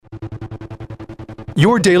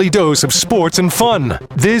Your daily dose of sports and fun.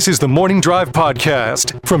 This is the Morning Drive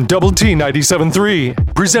Podcast from Double T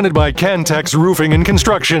 97.3, presented by Cantex Roofing and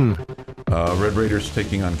Construction. Red Raiders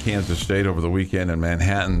taking on Kansas State over the weekend in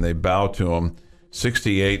Manhattan. They bow to them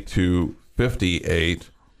 68-58.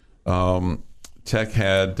 Tech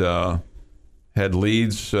had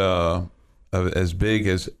leads as big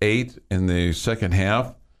as 8 in the second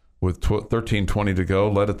half with 13:20 to go,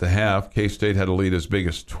 led at the half. K-State had a lead as big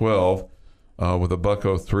as 12 with a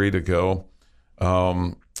 $1:03 to go.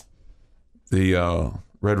 The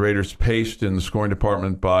Red Raiders paced in the scoring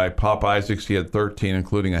department by Pop Isaacs. He had 13,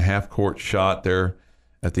 including a half-court shot there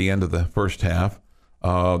at the end of the first half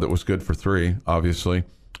that was good for 3, obviously.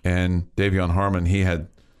 And Davion Harmon, he had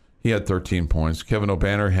 13 points. Kevin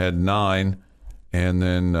O'Banner had 9, and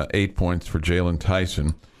then 8 points for Jalen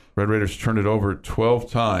Tyson. Red Raiders turned it over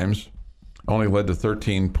 12 times, only led to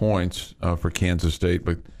 13 points for Kansas State.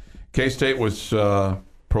 But K-State was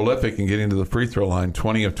prolific in getting to the free throw line,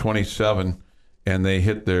 20 of 27, and they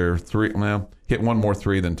hit their hit one more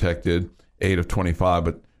 3 than Tech did, 8 of 25.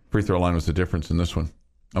 But free throw line was the difference in this one,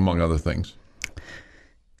 among other things.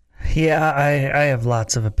 Yeah, I have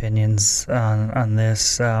lots of opinions on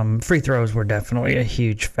this. Free throws were definitely a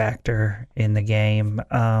huge factor in the game.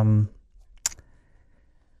 I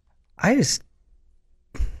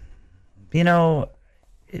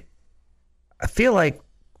feel like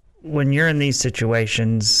when you're in these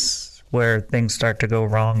situations where things start to go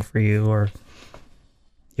wrong for you, or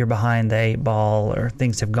you're behind the 8 ball, or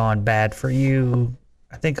things have gone bad for you,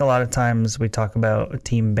 I think a lot of times we talk about a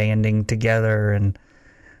team banding together, and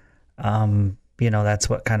that's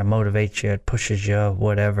what kind of motivates you, it pushes you,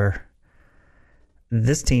 whatever.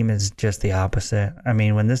 This team is just the opposite. I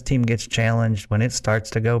mean, when this team gets challenged, when it starts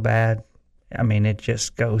to go bad, I mean, it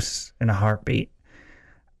just goes in a heartbeat.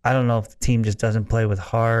 I don't know if the team just doesn't play with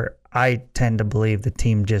heart. I tend to believe the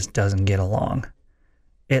team just doesn't get along.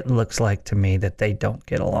 It looks like to me that they don't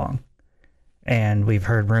get along. And we've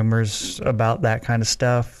heard rumors about that kind of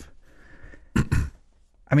stuff.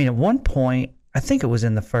 I mean, at one point, I think it was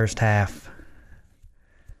in the first half,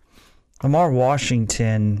 Lamar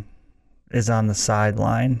Washington is on the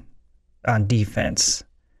sideline on defense.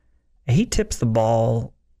 He tips the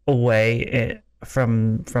ball away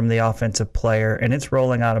from the offensive player, and it's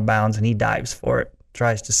rolling out of bounds, and he dives for it,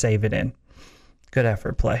 tries to save it in. Good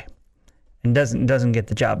effort play. And doesn't get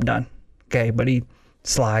the job done. Okay, but he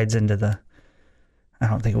slides into the, I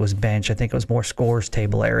don't think it was bench, I think it was more scores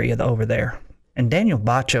table area over there. And Daniel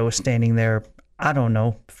Bacho was standing there,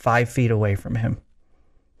 5 feet away from him.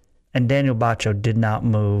 And Daniel Bacho did not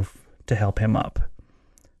move to help him up.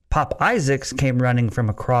 Pop Isaacs came running from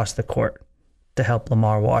across the court to help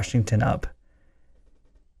Lamar Washington up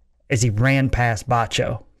as he ran past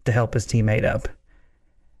Bacho to help his teammate up.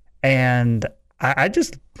 And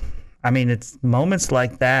it's moments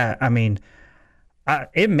like that. I mean,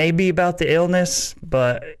 it may be about the illness,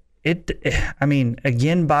 but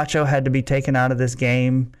again, Bacho had to be taken out of this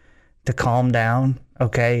game to calm down.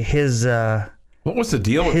 Okay, what was the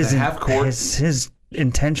deal with the half court? His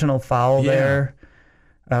intentional foul there,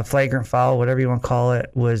 flagrant foul, whatever you want to call it,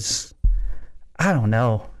 was, I don't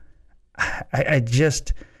know.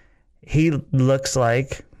 He looks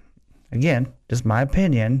like, again, just my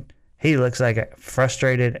opinion, he looks like a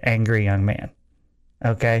frustrated, angry young man.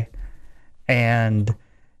 Okay, and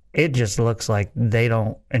it just looks like they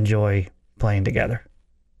don't enjoy playing together.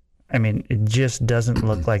 I mean, it just doesn't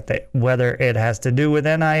look like that. Whether it has to do with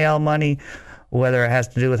NIL money, whether it has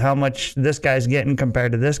to do with how much this guy's getting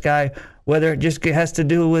compared to this guy, whether it just has to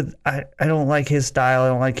do with, I don't like his style, I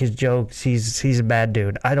don't like his jokes, he's a bad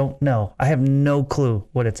dude. I don't know. I have no clue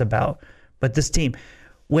what it's about. But this team,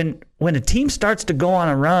 when a team starts to go on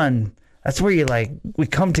a run, that's where we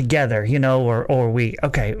come together, or we,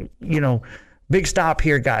 okay, big stop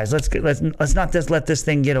here, guys. Let's not just let this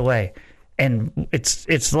thing get away. And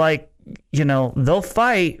it's like, they'll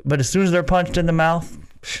fight, but as soon as they're punched in the mouth,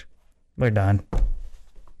 we're done.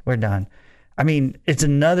 I mean, it's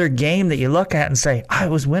another game that you look at and say,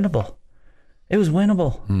 it was winnable. It was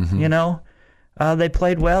winnable. Mm-hmm. They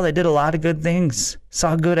played well. They did a lot of good things.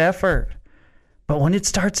 Saw good effort. But when it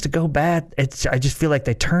starts to go bad, I just feel like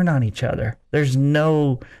they turn on each other. There's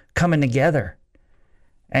no coming together.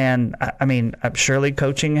 And, surely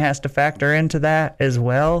coaching has to factor into that as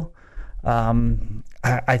well.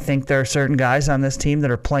 I think there are certain guys on this team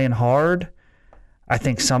that are playing hard. I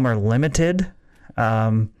think some are limited.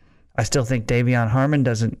 I still think Davion Harmon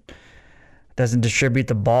doesn't distribute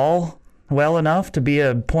the ball well enough to be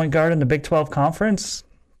a point guard in the Big 12 Conference.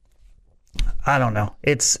 I don't know.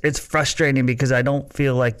 It's frustrating because I don't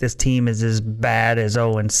feel like this team is as bad as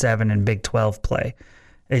 0-7 in Big 12 play.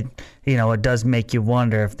 It does make you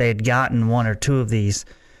wonder if they had gotten one or two of these,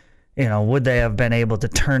 would they have been able to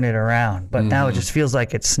turn it around? But now it just feels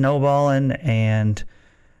like it's snowballing, and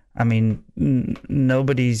I mean,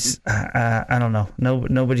 nobody's. I don't know.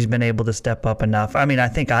 Nobody's been able to step up enough. I mean, I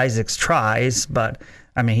think Isaacs tries, but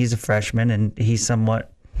I mean, he's a freshman and he's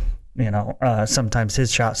somewhat. Sometimes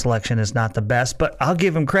his shot selection is not the best, but I'll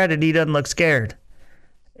give him credit. He doesn't look scared.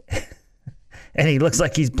 And he looks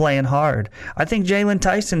like he's playing hard. I think Jalen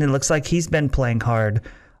Tyson, it looks like he's been playing hard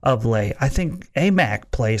of late. I think Amac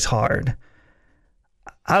plays hard.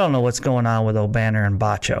 I don't know what's going on with O'Banner and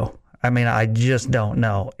Bacho. I mean, I just don't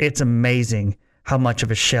know. It's amazing how much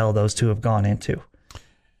of a shell those two have gone into.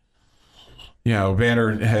 Yeah,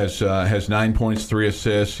 O'Banner has 9 points, 3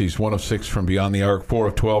 assists. He's 1 of 6 from beyond the arc, 4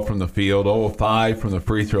 of 12 from the field, 0 of 5 from the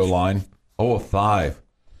free throw line, 0 of 5.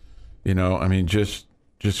 I mean, just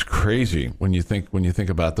crazy when you think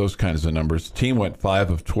about those kinds of numbers. The team went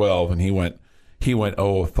 5 of 12, and he went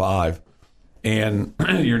 0 of 5. And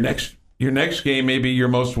your next game may be your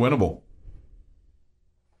most winnable.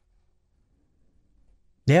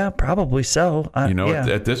 Yeah, probably so.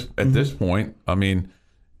 At this point, I mean.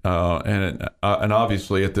 And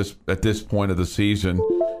obviously at this point of the season,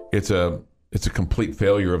 it's a complete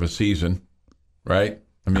failure of a season, right?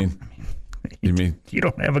 I mean, you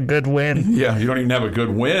don't have a good win. Yeah, you don't even have a good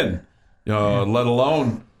win, let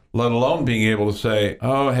alone being able to say,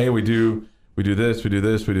 oh, hey, we do this. I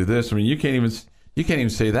mean, you can't even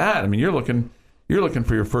say that. I mean, you're looking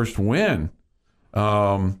for your first win.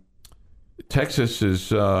 Texas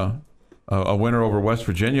is. A winner over West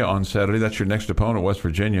Virginia on Saturday. That's your next opponent, West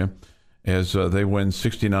Virginia, as they win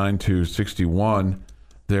 69-61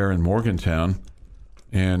 there in Morgantown.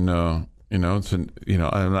 And I'm not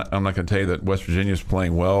going to tell you that West Virginia is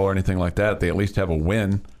playing well or anything like that. They at least have a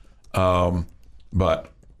win, but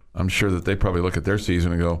I'm sure that they probably look at their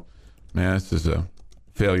season and go, "Man, this is a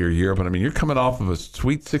failure year." But I mean, you're coming off of a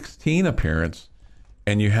Sweet 16 appearance,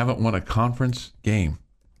 and you haven't won a conference game.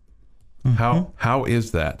 Mm-hmm. How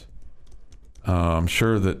is that? I'm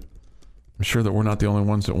sure that we're not the only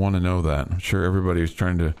ones that want to know that. I'm sure everybody is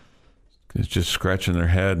just scratching their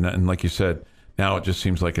head, and like you said, now it just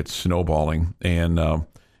seems like it's snowballing, and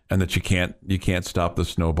that you can't stop the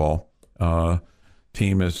snowball.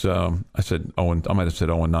 Team is I might have said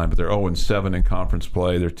 0-9, but they're 0-7 in conference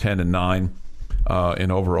play. They're 10-9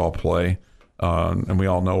 in overall play, and we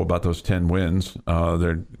all know about those 10 wins.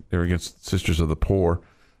 They're against Sisters of the Poor,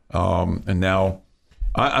 and now.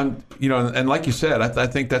 And like you said, I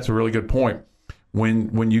think that's a really good point.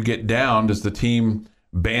 When you get down, does the team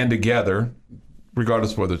band together,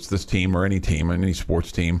 regardless of whether it's this team or any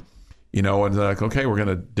sports team, and like, okay, we're going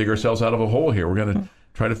to dig ourselves out of a hole here. We're going to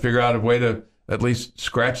try to figure out a way to at least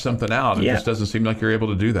scratch something out. It just doesn't seem like you're able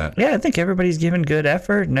to do that. Yeah, I think everybody's giving good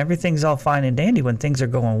effort and everything's all fine and dandy when things are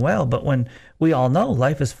going well. But when we all know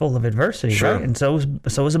life is full of adversity, sure. Right? And so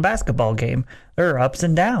is a basketball game. There are ups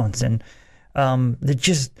and downs, and it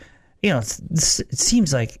just, it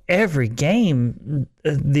seems like every game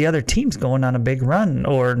the other team's going on a big run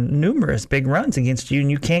or numerous big runs against you,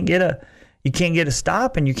 and you can't get a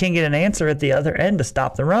stop, and you can't get an answer at the other end to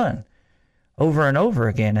stop the run over and over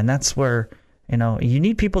again. And that's where, you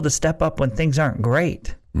need people to step up when things aren't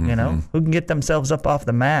great, mm-hmm. who can get themselves up off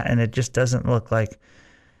the mat, and it just doesn't look like,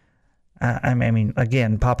 I mean,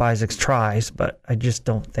 again, Pop Isaacs tries, but I just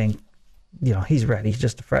don't think, he's ready. He's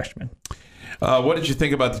just a freshman. What did you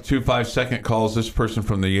think about the 2 5-second calls? This person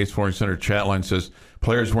from the Yates Flooring Center chat line says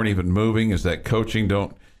players weren't even moving. Is that coaching?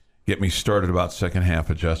 Don't get me started about second half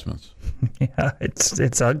adjustments. Yeah,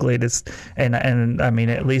 it's ugly. And I mean,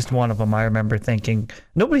 at least one of them I remember thinking,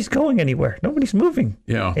 nobody's going anywhere. Nobody's moving.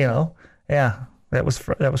 Yeah. Yeah. That was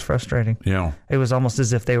frustrating. Yeah. It was almost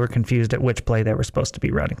as if they were confused at which play they were supposed to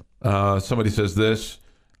be running. Somebody says this.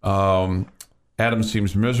 Adam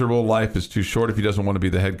seems miserable. Life is too short if he doesn't want to be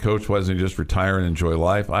the head coach. Why doesn't he just retire and enjoy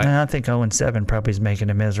life? I think 0-7 probably is making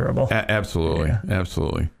him miserable. Absolutely. Yeah.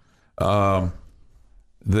 Absolutely.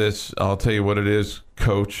 This, I'll tell you what it is,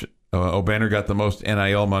 Coach. O'Banner got the most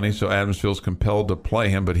NIL money, so Adams feels compelled to play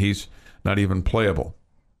him, but he's not even playable.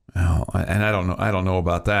 Well, and I don't know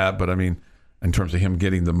about that, but I mean, in terms of him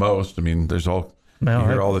getting the most, I mean, there's all... You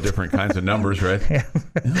hear all the different kinds of numbers, right? Yeah.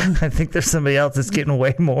 I think there's somebody else that's getting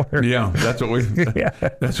way more. Yeah, that's what we've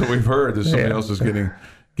heard. There's somebody else that's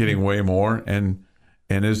getting way more. And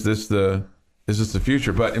is this the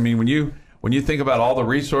future? But I mean, when you think about all the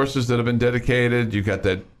resources that have been dedicated, you've got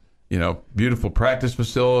that beautiful practice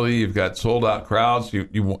facility, you've got sold out crowds.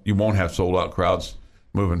 You won't have sold out crowds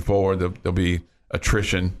moving forward. There'll be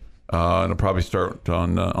attrition, and it'll probably start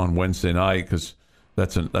on Wednesday night because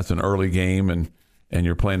that's an early game, and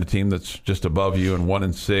you're playing a team that's just above you and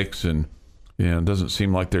 1-6, and it doesn't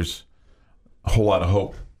seem like there's a whole lot of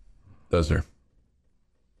hope, does there?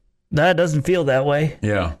 That doesn't feel that way.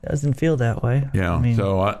 Yeah, doesn't feel that way. Yeah, I mean,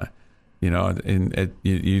 so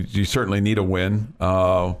you certainly need a win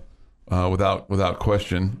without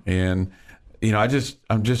question. And when I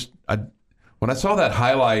saw that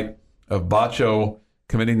highlight of Bacho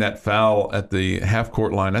committing that foul at the half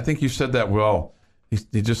court line, I think you said that well.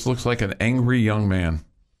 He just looks like an angry young man.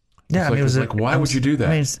 Yeah, why would you do that?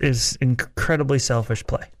 I mean, it's incredibly selfish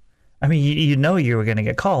play. I mean, you know you were going to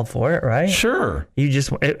get called for it, right? Sure.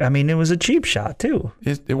 It was a cheap shot too.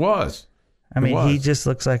 It was. I mean, he just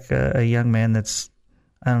looks like a young man that's,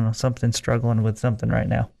 I don't know, something struggling with something right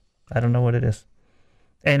now. I don't know what it is.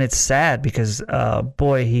 And it's sad because,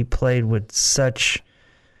 boy, he played with such,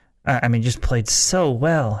 just played so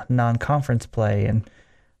well non-conference play. And,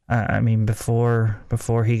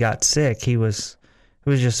 before he got sick, it was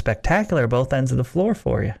just spectacular, both ends of the floor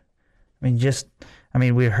for you. We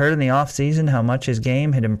heard in the offseason how much his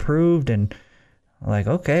game had improved, and like,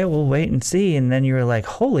 okay, we'll wait and see. And then you were like,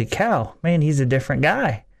 holy cow, man, he's a different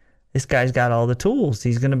guy. This guy's got all the tools.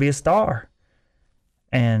 He's going to be a star.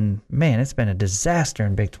 And, man, it's been a disaster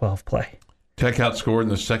in Big 12 play. Tech outscored in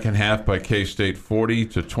the second half by K-State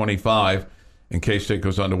 40-25, and K-State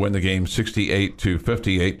goes on to win the game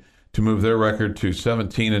 68-58 to move their record to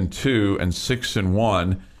 17-2 and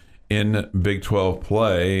 6-1 in Big 12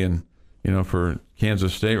 play. And, for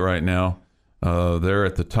Kansas State right now, they're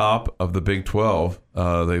at the top of the Big 12.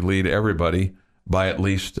 They lead everybody by at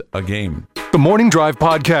least a game. The Morning Drive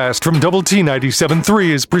podcast from Double T 97.3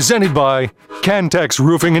 is presented by Cantex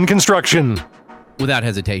Roofing and Construction. Without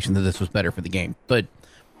hesitation that this was better for the game. But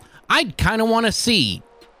I'd kind of want to see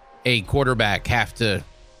a quarterback have to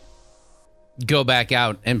go back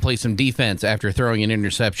out and play some defense after throwing an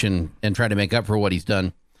interception and try to make up for what he's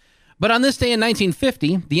done. But on this day in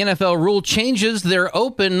 1950, the NFL rule changes their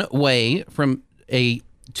opens the way for a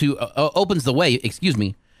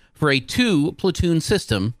 2-platoon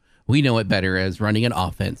system. We know it better as running an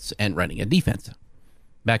offense and running a defense.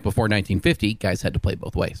 Back before 1950, guys had to play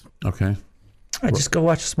both ways. Okay. Just go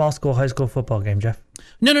watch a small school, high school football game, Jeff.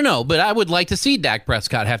 No. But I would like to see Dak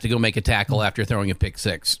Prescott have to go make a tackle after throwing a pick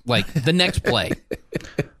six, like the next play.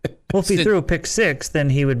 Well, if he threw a pick six, then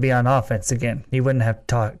he would be on offense again. He wouldn't have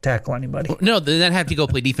to tackle anybody. No, then I'd have to go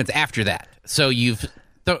play defense after that. So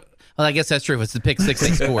well, I guess that's true. It's the pick six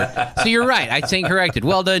they scored. So you're right. I stand corrected.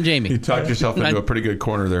 Well done, Jamie. You talked yourself into a pretty good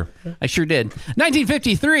corner there. I sure did.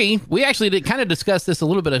 1953, we actually kind of discussed this a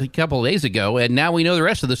little bit a couple of days ago, and now we know the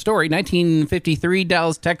rest of the story. 1953,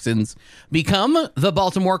 Dallas Texans become the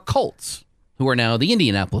Baltimore Colts, who are now the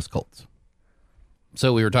Indianapolis Colts.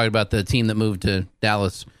 So we were talking about the team that moved to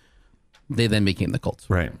Dallas. They then became the Colts.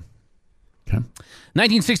 Right. Okay.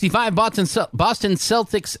 1965, Boston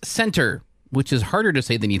Celtics center, which is harder to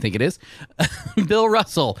say than you think it is, Bill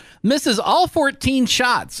Russell, misses all 14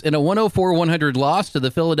 shots in a 104-100 loss to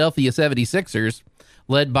the Philadelphia 76ers,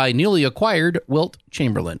 led by newly acquired Wilt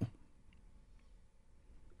Chamberlain.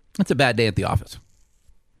 That's a bad day at the office.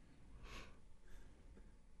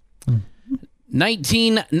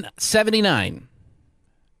 1979,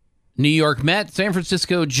 New York Met, San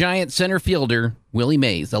Francisco Giant center fielder Willie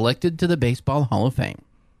Mays elected to the Baseball Hall of Fame.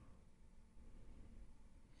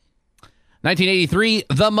 1983,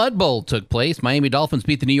 the Mud Bowl took place. Miami Dolphins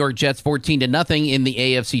beat the New York Jets 14-0 in the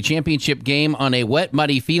AFC Championship game on a wet,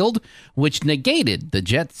 muddy field, which negated the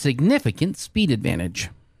Jets' significant speed advantage.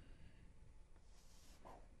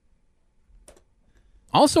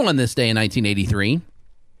 Also on this day in 1983,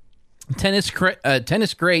 tennis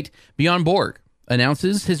great Bjorn Borg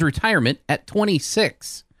announces his retirement at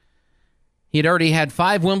 26. He had already had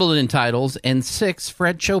 5 Wimbledon titles and 6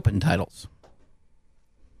 French Open titles.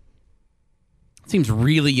 Seems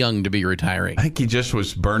really young to be retiring. I think he just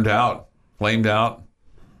was burned out, flamed out.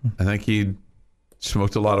 I think he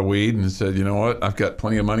smoked a lot of weed and said, you know what, I've got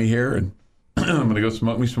plenty of money here, and I'm going to go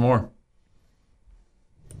smoke me some more.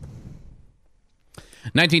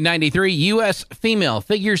 1993, U.S. Female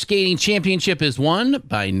Figure Skating Championship is won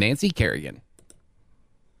by Nancy Kerrigan.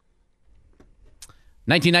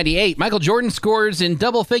 1998, Michael Jordan scores in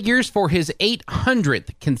double figures for his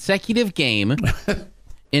 800th consecutive game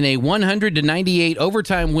in a 100-98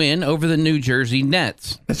 overtime win over the New Jersey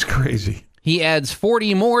Nets. That's crazy. He adds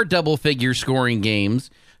 40 more double-figure scoring games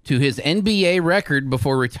to his NBA record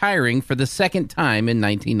before retiring for the second time in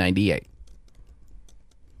 1998.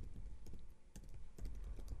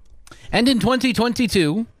 And in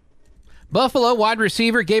 2022, Buffalo wide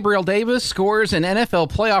receiver Gabriel Davis scores an NFL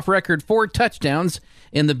playoff record 4 touchdowns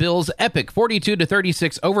in the Bills' epic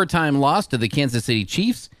 42-36 overtime loss to the Kansas City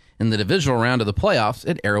Chiefs in the divisional round of the playoffs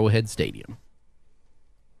at Arrowhead Stadium.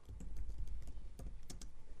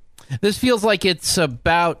 This feels like it's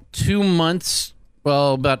about 2 months,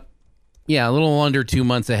 a little under 2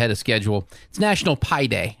 months ahead of schedule. It's National Pie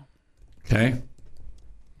Day. Okay.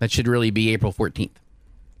 That should really be April 14th.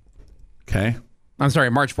 Okay. I'm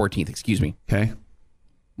sorry, March 14th, excuse me. Okay.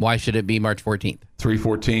 Why should it be March 14th?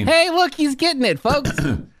 3/14. Hey, look, he's getting it, folks.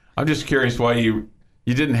 I'm just curious why you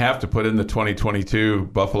didn't have to put in the 2022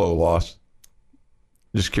 Buffalo loss.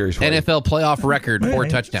 Just curious why. NFL playoff record, 4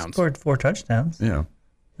 He touchdowns. Scored 4 touchdowns. Yeah.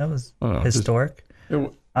 That was historic.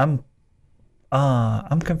 I'm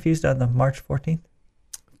confused on the March 14th.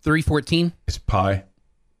 3/14. It's pie.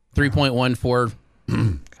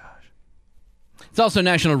 3.14. It's also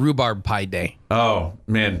National Rhubarb Pie Day. Oh,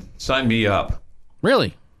 man. Sign me up.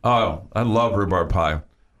 Really? Oh, I love rhubarb pie.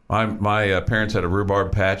 My parents had a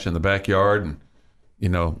rhubarb patch in the backyard, and,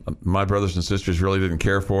 my brothers and sisters really didn't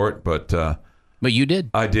care for it, but you did.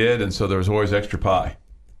 I did, and so there was always extra pie.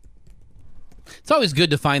 It's always good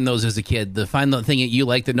to find those as a kid, to find the thing that you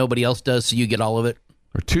like that nobody else does, so you get all of it.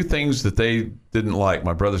 There were 2 things that they didn't like,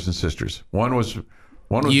 my brothers and sisters. One was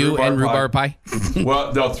you and rhubarb pie.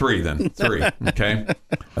 Well, no, 3 then. 3. Okay.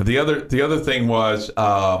 The other thing was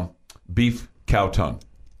beef cow tongue.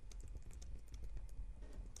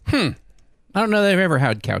 I don't know that I've ever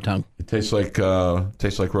had cow tongue. It tastes like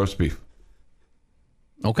roast beef.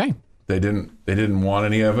 Okay. They didn't want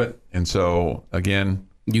any of it, and so again,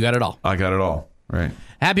 you got it all. I got it all. Right.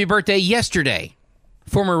 Happy birthday yesterday,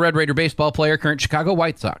 former Red Raider baseball player, current Chicago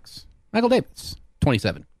White Sox, Michael Davis,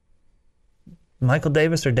 27. Michael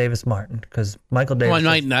Davis or Davis Martin? Because Michael Davis.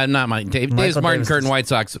 Well, not Mike. Davis Martin, current White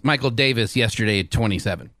Sox. Michael Davis yesterday at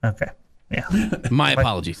 27. Okay. Yeah. My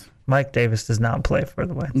apologies. Mike Davis does not play for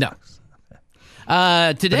the White Sox.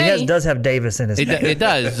 No. Today. But he does have Davis in his name. It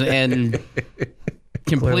does. And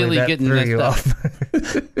completely getting messed up.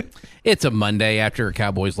 It's a Monday after a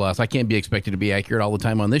Cowboys loss. I can't be expected to be accurate all the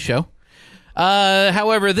time on this show.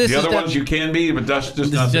 However, this the is other ones you can be, but that's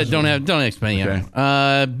just not. Don't explain. Okay.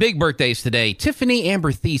 Yeah. Big birthdays today. Tiffany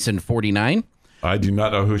Amber Thiessen, 49. I do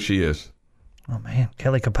not know who she is. Oh man,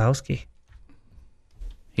 Kelly Kapowski.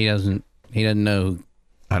 He doesn't know.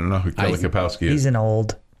 I don't know who Kelly Kapowski is. He's an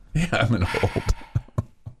old. Yeah, I'm an old.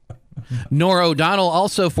 Nora O'Donnell,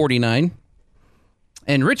 also 49.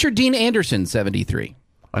 And Richard Dean Anderson, 73.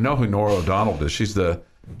 I know who Nora O'Donnell is. She's the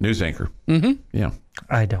news anchor. Mm-hmm. Yeah.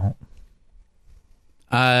 I don't.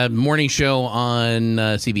 Morning show on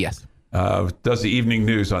CBS. Does the evening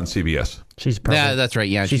news on CBS. She's probably. Yeah, that's right.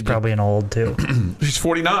 Yeah, she's probably an old too. She's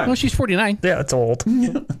 49. Well, she's 49. Yeah, it's old.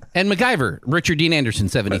 And MacGyver, Richard Dean Anderson,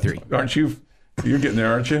 73. Aren't you? You're getting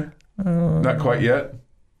there, aren't you? Not quite yet.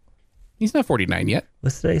 He's not 49 yet.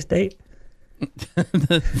 What's today's date?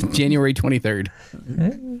 January 23rd.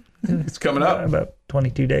 It's coming up. About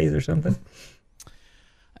 22 days or something.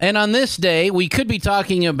 And on this day, we could be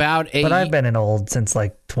talking about a... But I've been an old since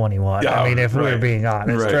like 21. I mean, if we were being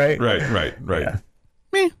honest, right? Right.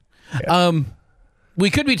 Yeah. We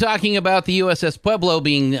could be talking about the USS Pueblo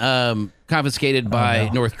being confiscated by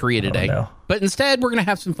North Korea today. no. But instead, we're going to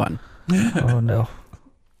have some fun. Oh, no.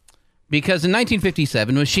 Because in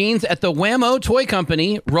 1957, machines at the Wham-O Toy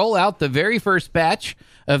Company roll out the very first batch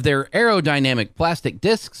of their aerodynamic plastic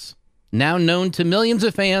discs, now known to millions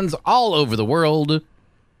of fans all over the world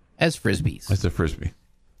as Frisbees. That's a Frisbee.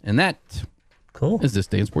 And that is this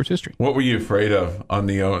day in sports history. What were you afraid of on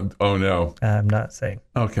the oh no? I'm not saying.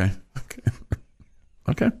 Okay.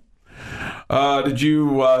 Did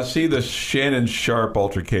you see the Shannon Sharpe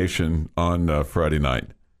altercation on Friday night?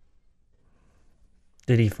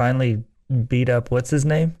 Did he finally beat up what's his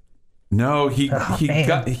name? No, he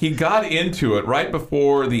got into it right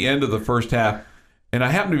before the end of the first half, and I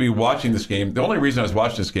happened to be watching this game. The only reason I was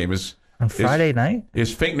watching this game is on Friday night.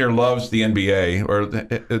 Is Finkner loves the NBA,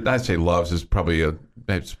 or I'd say loves is probably a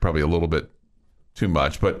little bit too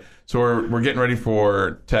much, but so we're getting ready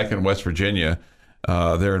for Tech in West Virginia.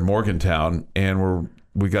 There in Morgantown, and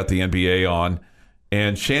we got the NBA on,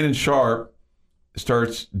 and Shannon Sharpe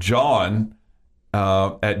starts jawing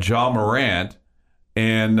at John Morant,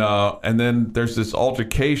 and then there's this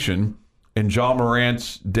altercation, and John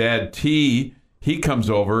Morant's dad T, he comes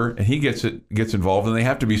over and he gets involved, and they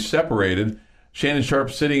have to be separated. Shannon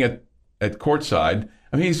Sharpe sitting at courtside.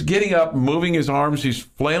 I mean, he's getting up, moving his arms, he's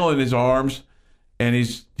flailing his arms, and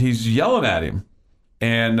he's yelling at him,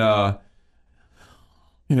 and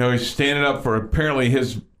he's standing up for apparently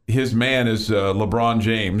his man is LeBron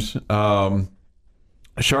James.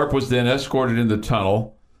 Sharpe was then escorted in the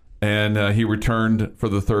tunnel, and he returned for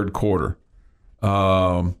the third quarter.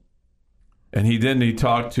 And he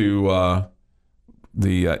talked to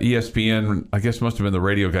the ESPN, I guess must have been the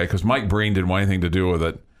radio guy, because Mike Breen didn't want anything to do with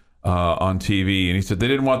it on TV. And he said they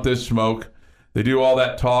didn't want this smoke. They do all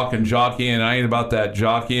that talk and jockeying. I ain't about that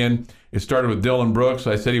jockeying. It started with Dylan Brooks.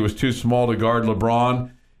 I said he was too small to guard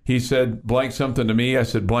LeBron. He said blank something to me. I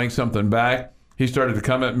said blank something back. He started to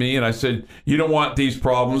come at me, and I said, you don't want these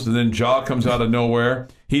problems. And then Ja comes out of nowhere.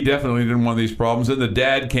 He definitely didn't want these problems. Then the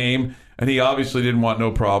dad came, and he obviously didn't want no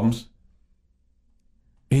problems.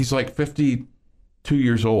 He's like 52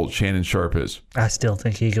 years old, Shannon Sharpe is. I still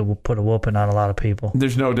think he could put a whooping on a lot of people.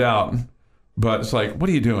 There's no doubt. But it's like, what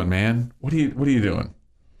are you doing, man? What are you doing?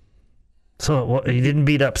 So he didn't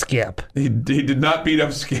beat up Skip. He did not beat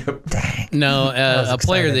up Skip. Dang. No, a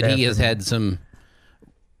player that he has had some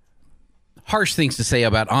harsh things to say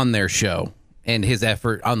about on their show, and his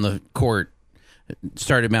effort on the court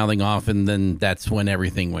started mouthing off, and then that's when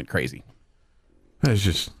everything went crazy. It's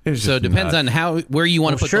just so it depends on where you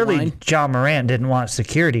want to put the line. Surely John Morant didn't want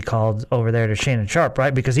security called over there to Shannon Sharpe,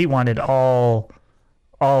 right? Because he wanted all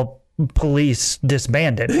police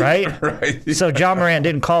disbanded, right? Right. Yeah. So John Morant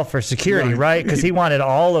didn't call for security, right? Because he wanted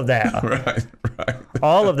all of that. Right.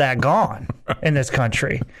 All of that gone in this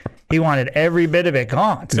country. He wanted every bit of it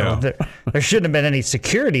gone. So there shouldn't have been any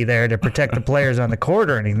security there to protect the players on the court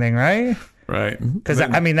or anything, right? Right. Because,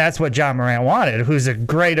 that's what John Morant wanted, who's a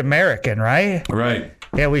great American, right? Right.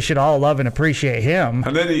 Yeah, we should all love and appreciate him.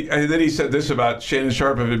 And then he said this about Shannon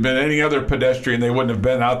Sharpe. If it had been any other pedestrian, they wouldn't have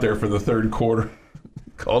been out there for the third quarter.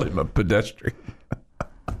 Called him a pedestrian.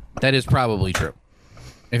 That is probably true.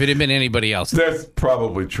 If it had been anybody else. That's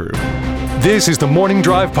probably true. This is the Morning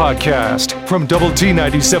Drive Podcast from Double T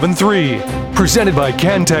 97.3, presented by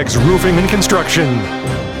Cantex Roofing and Construction.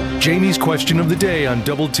 Jamie's question of the day on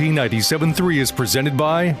Double T 97.3 is presented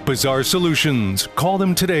by Bizarre Solutions. Call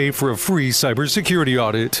them today for a free cybersecurity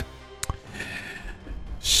audit.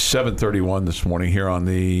 7:31 this morning here on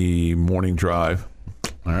the Morning Drive.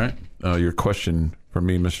 All right. Your question for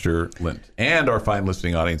me, Mr. Lent, and our fine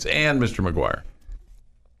listening audience, and Mr. McGuire.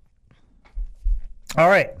 All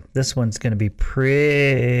right. This one's going to be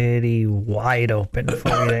pretty wide open for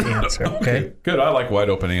you to answer, okay? Good. I like wide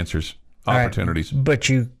open answers, opportunities. Right. But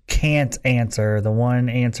you can't answer. The one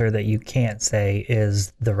answer that you can't say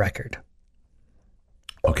is the record.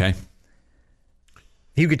 Okay.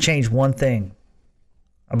 If you could change one thing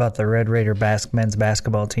about the Red Raider men's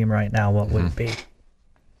basketball team right now, what would it be?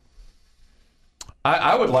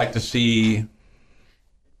 I would like to see.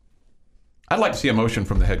 I'd like to see emotion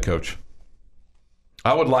from the head coach.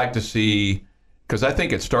 I would like to see, because I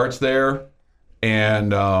think it starts there,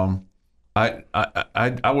 and I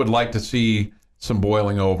would like to see some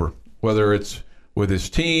boiling over, whether it's with his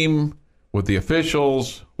team, with the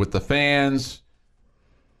officials, with the fans.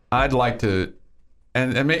 I'd like to,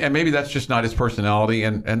 and maybe that's just not his personality,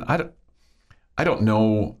 and I don't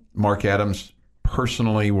know Mark Adams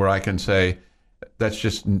personally where I can say that's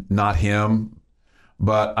just not him,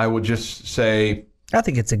 but I would just say I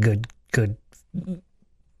think it's a good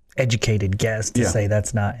educated guess to say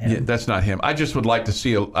that's not him. Yeah, that's not him. I just would like to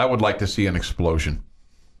see I would like to see an explosion.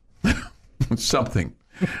 Something.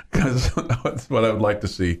 Because that's what I would like to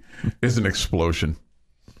see is an explosion.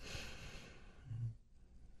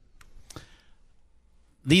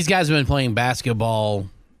 These guys have been playing basketball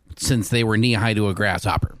since they were knee-high to a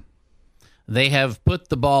grasshopper. They have put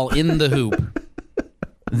the ball in the hoop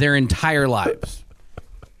their entire lives,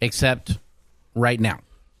 except right now.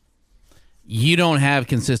 You don't have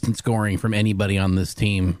consistent scoring from anybody on this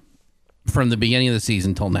team from the beginning of the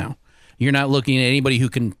season till now. You're not looking at anybody who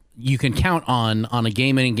you can count on a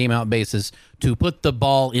game-in and game-out basis to put the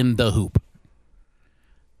ball in the hoop.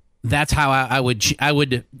 That's how I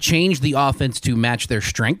would change the offense to match their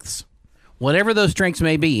strengths, whatever those strengths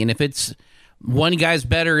may be. And if it's one guy's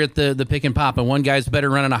better at the pick and pop and one guy's better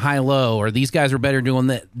running a high-low, or these guys are better doing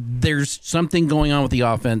that, there's something going on with the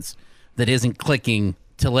offense that isn't clicking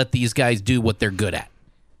to let these guys do what they're good at.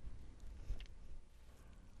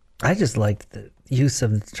 I just like the use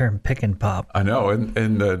of the term pick and pop. I know,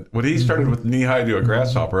 and when he started with knee high to a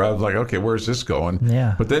grasshopper, I was like, okay, where's this going?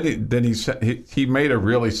 Yeah. But then he made a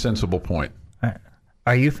really sensible point.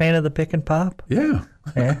 Are you a fan of the pick and pop? Yeah.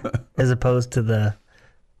 Yeah. As opposed to the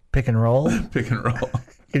pick and roll? Pick and roll.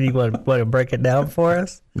 Can you want to break it down for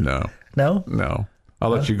us? No. No? No. I'll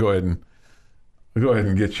let you go ahead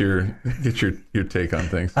and get your take on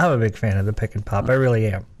things. I'm a big fan of the pick and pop. I really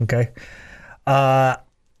am. Okay.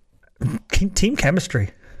 Team chemistry.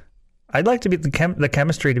 I'd like to be the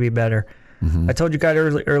chemistry to be better. I told you guys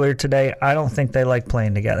earlier today, I don't think they like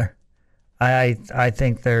playing together. I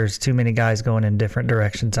think there's too many guys going in different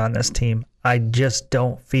directions on this team. I just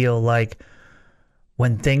don't feel like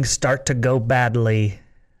when things start to go badly,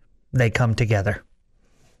 they come together.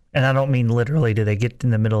 And I don't mean literally do they get in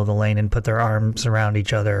the middle of the lane and put their arms around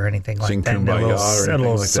each other or anything like Sing that. Kumbaya A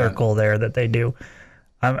little like circle there that they do.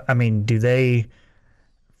 I mean, do they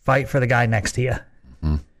fight for the guy next to you?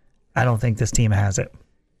 Mm-hmm. I don't think this team has it.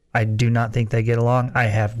 I do not think they get along. I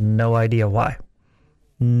have no idea why.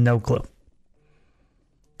 No clue.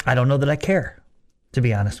 I don't know that I care, to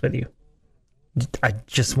be honest with you. I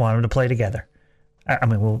just want them to play together. I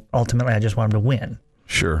mean, well, ultimately, I just want them to win.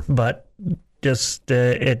 Sure. But just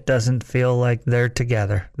it doesn't feel like they're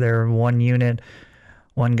together. They're one unit,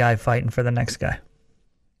 one guy fighting for the next guy.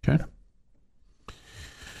 Okay.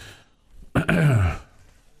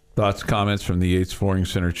 Thoughts, comments from the Yates Flooring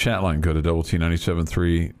Center chat line. Go to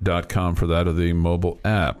doublet973.com for that, or the mobile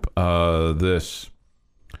app.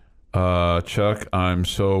 Chuck, I'm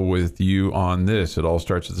so with you on this. It all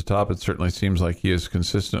starts at the top. It certainly seems like he is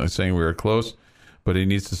consistently saying we are close, but he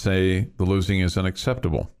needs to say the losing is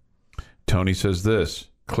unacceptable. Tony says this: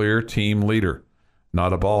 clear team leader,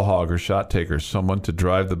 not a ball hog or shot taker, someone to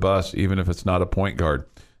drive the bus, even if it's not a point guard.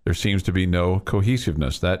 There seems to be no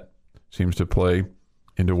cohesiveness. That seems to play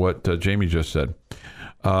into what Jamie just said.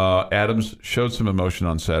 Adams showed some emotion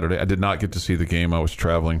on Saturday. I did not get to see the game. I was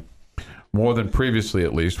traveling. More than previously,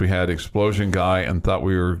 at least. We had Explosion Guy and thought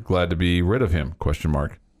we were glad to be rid of him, ?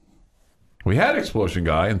 We had Explosion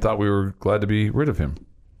Guy and thought we were glad to be rid of him.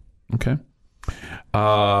 Okay.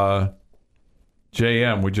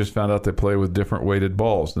 JM, we just found out they play with different weighted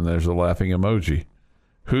balls. And there's a laughing emoji.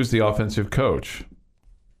 Who's the offensive coach?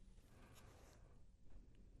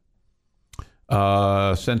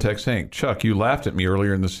 Centex Inc. Chuck, you laughed at me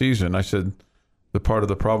earlier in the season. I said the part of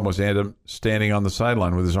the problem was Adam standing on the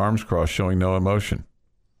sideline with his arms crossed, showing no emotion.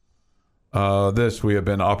 We have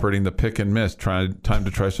been operating the pick and miss. Time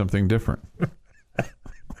to try something different.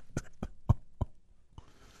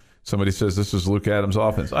 Somebody says this is Luke Adams'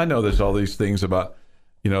 offense. I know there's all these things about,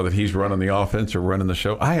 that he's running the offense or running the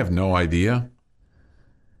show. I have no idea.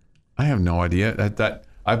 That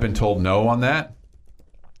I've been told no on that.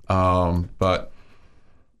 But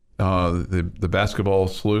the basketball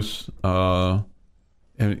sluice, and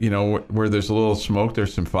where there's a little smoke,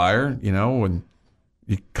 there's some fire. When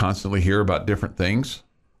you constantly hear about different things,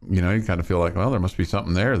 you kind of feel like, well, there must be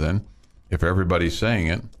something there then, if everybody's saying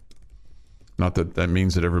it. Not that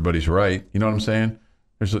means that everybody's right. You know what I'm saying?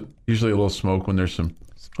 There's usually a little smoke when there's a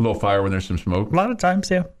little fire when there's some smoke. A lot of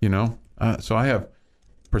times, yeah. So I have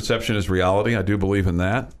perception is reality. I do believe in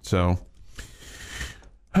that. So.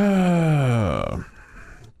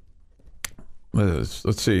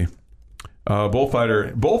 Let's see.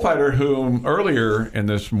 Bullfighter, whom earlier in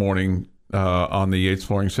this morning on the Yates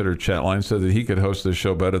Flooring Center chat line said that he could host this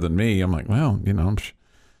show better than me. I'm like, well,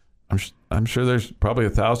 I'm sure there's probably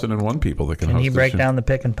 1,001 people that can host. Can you break this down the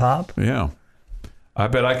pick and pop? Yeah, I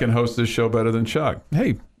bet I can host this show better than Chuck.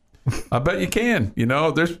 Hey, I bet you can.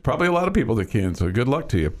 There's probably a lot of people that can. So good luck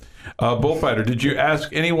to you. Bullfighter, did you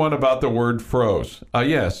ask anyone about the word froze?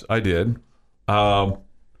 Yes, I did. I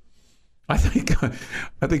think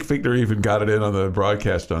Fichtner even got it in on the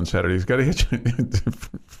broadcast on Saturday. He's got to hit you.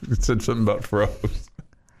 It said something about froze.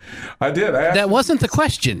 I did. That wasn't the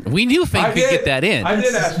question. We knew Fink could get that in. I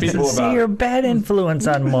did ask people about it. See your bad influence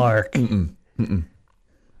on Mark.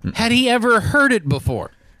 Had he ever heard it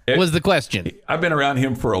before? Was the question. I've been around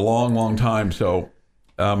him for a long, long time, so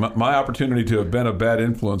my opportunity to have been a bad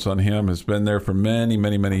influence on him has been there for many,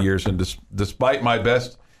 many, many years. And despite my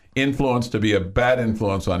best influence to be a bad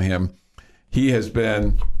influence on him, he has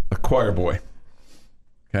been a choir boy.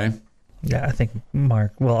 Okay. Yeah, I think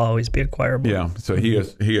Mark will always be a choir boy. Yeah, so he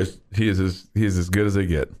is as good as they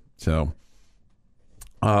get. So,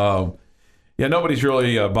 nobody's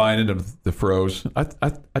really buying into the froze.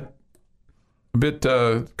 But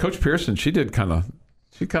Coach Pearson, she kind of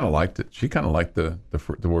liked it. She kind of liked the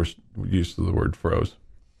worst use of the word froze.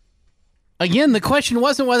 Again, the question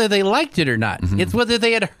wasn't whether they liked it or not. Mm-hmm. It's whether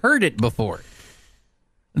they had heard it before.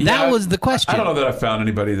 That was the question. I don't know that I found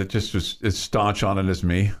anybody that just was as staunch on it as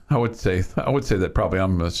me. I would say that probably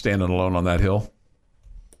I'm standing alone on that hill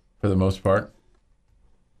for the most part.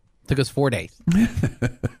 Took us 4 days.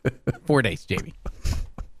 4 days, Jamie.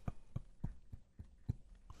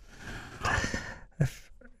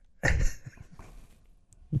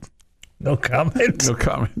 No comment. No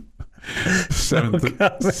comment.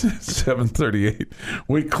 7:38.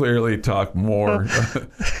 We clearly talk more.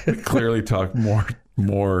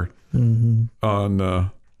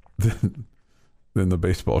 On than the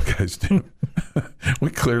baseball guys do. We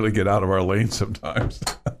clearly get out of our lane sometimes.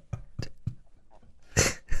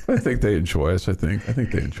 I think they enjoy us. I think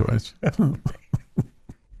they enjoy us.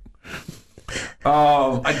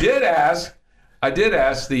 I did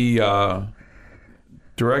ask the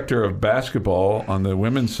director of basketball on the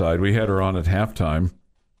women's side. We had her on at halftime.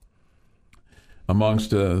 Amongst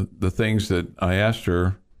the things that I asked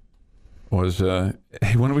her was, hey,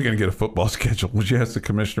 when are we going to get a football schedule? Would you ask the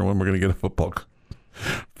commissioner when we're going to get a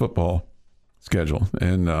football schedule?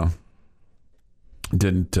 And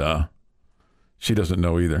didn't. She doesn't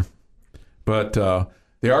know either. But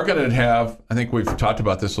they are going to have, I think we've talked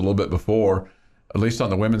about this a little bit before, at least on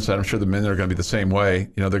the women's side. I'm sure the men are going to be the same way.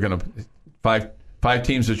 You know, they're going to five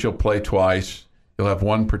teams that you'll play twice. You'll have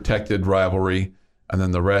one protected rivalry, and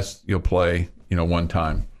then the rest you'll play, one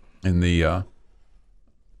time in the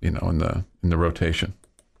in the rotation.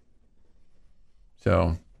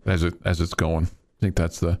 So as it's going, I think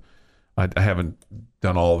that's I haven't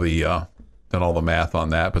done all the math on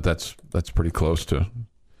that, but that's pretty close to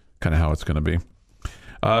kind of how it's going to be.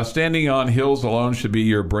 Standing on hills alone should be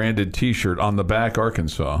your branded T-shirt. On the back,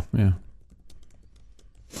 Arkansas. Yeah.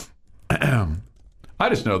 I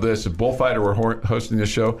just know this. If Bullfighter were hosting this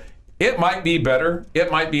show, it might be better. It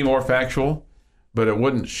might be more factual, but it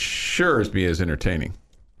wouldn't sure be as entertaining.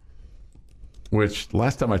 Which,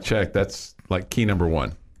 last time I checked, that's like key number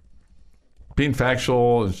one. Being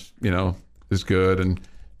factual is good, and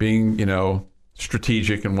being,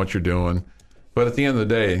 strategic in what you're doing. But at the end of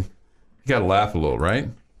the day, you got to laugh a little, right?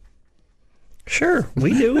 Sure,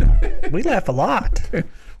 we do. We laugh a lot.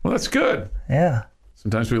 Well, that's good. Yeah.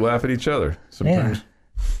 Sometimes we laugh at each other. Sometimes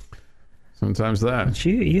that. But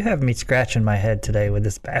you have me scratching my head today with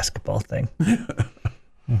this basketball thing.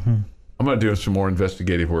 Mm-hmm. I'm going to do some more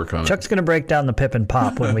investigative work on Chuck's going to break down the pick and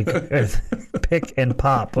pop when we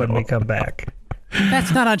come back.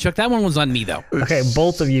 That's not on Chuck. That one was on me, though. Okay,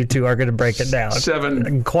 both of you two are going to break it down. 7.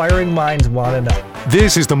 Inquiring minds want to know.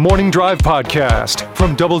 This is the Morning Drive Podcast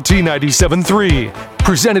from Double T 97.3,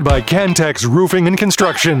 presented by Cantex Roofing and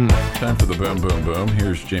Construction. Time for the boom, boom, boom.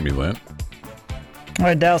 Here's Jamie Lent. All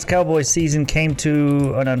right, Dallas Cowboys season came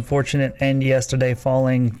to an unfortunate end yesterday,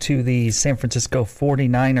 falling to the San Francisco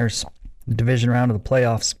 49ers division round of the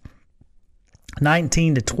playoffs.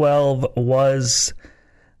 19-12 was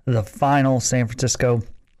the final. San Francisco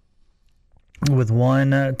with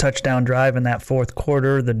one touchdown drive in that fourth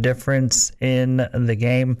quarter, the difference in the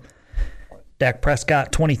game. Dak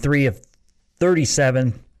Prescott, 23 of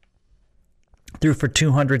 37, threw for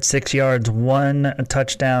 206 yards, one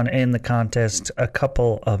touchdown in the contest, a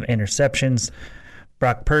couple of interceptions.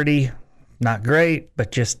 Brock Purdy, not great,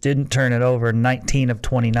 but just didn't turn it over. 19 of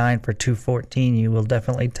 29 for 214. You will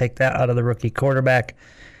definitely take that out of the rookie quarterback.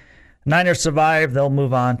 Niners survive. They'll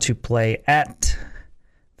move on to play at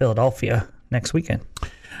Philadelphia next weekend.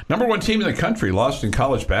 Number one team in the country lost in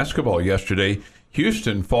college basketball yesterday.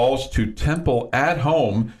 Houston falls to Temple at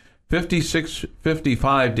home,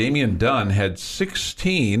 56-55. Damian Dunn had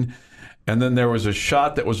 16, and then there was a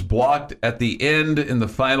shot that was blocked at the end in the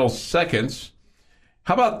final seconds.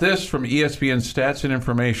 How about this from ESPN Stats and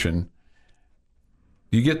Information?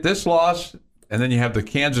 You get this loss, and then you have the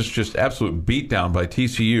Kansas just absolute beatdown by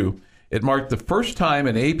TCU. It marked the first time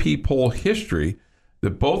in AP poll history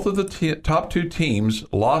that both of the top two teams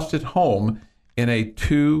lost at home in a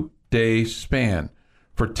 2-day span.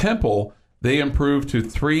 For Temple, they improved to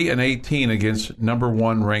 3-18 against number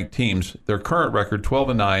one ranked teams. Their current record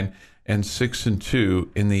 12-9 and 6-2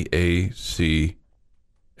 in the AAC.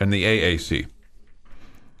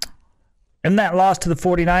 In that loss to the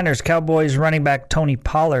 49ers, Cowboys running back Tony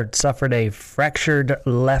Pollard suffered a fractured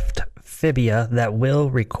left fibula that will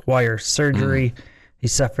require surgery. He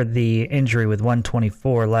suffered the injury with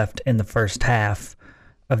 1:24 left in the first half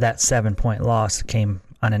of that 7-point loss. It came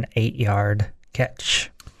on an 8-yard catch.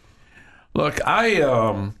 Look, I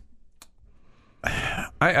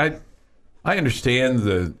understand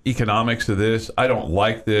the economics of this. I don't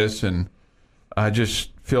like this, and I just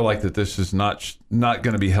feel like that this is not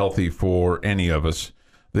going to be healthy for any of us.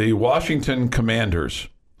 The Washington Commanders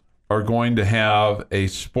are going to have a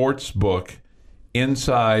sports book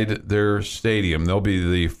inside their stadium. They'll be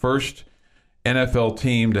the first NFL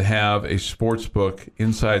team to have a sports book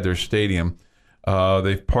inside their stadium.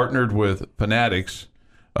 They've partnered with Fanatics.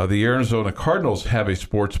 The Arizona Cardinals have a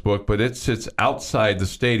sports book, but it sits outside the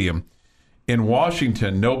stadium. In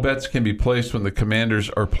Washington, no bets can be placed when the Commanders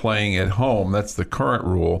are playing at home. That's the current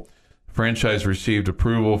rule. The franchise received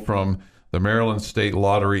approval from the Maryland State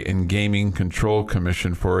Lottery and Gaming Control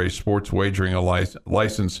Commission for a sports wagering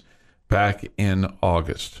license back in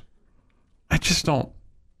August. I just don't.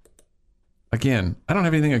 again, I don't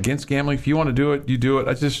have anything against gambling. If you want to do it, you do it.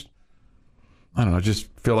 I don't know. I just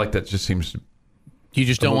feel like that just seems. You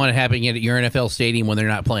just don't want it happening at your NFL stadium when they're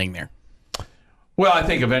not playing there. Well, I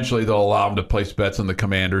think eventually they'll allow them to place bets on the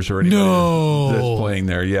Commanders or anybody that's playing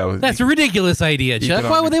there. Yeah, that's a ridiculous idea, Chuck.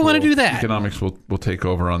 Why would they want to do that? Economics will take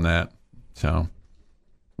over on that. So,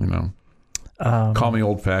 call me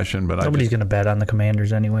old-fashioned, but nobody's going to bet on the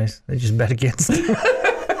Commanders anyways. They just bet against them.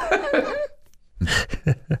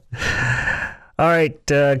 All right,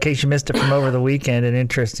 in case you missed it from over the weekend, an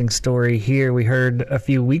interesting story here. We heard a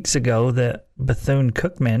few weeks ago that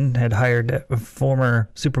Bethune-Cookman had hired a former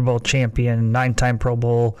Super Bowl champion, 9-time Pro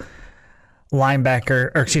Bowl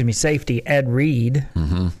safety Ed Reed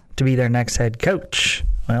to be their next head coach.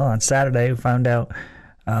 Well, on Saturday, we found out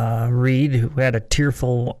Reed, who had a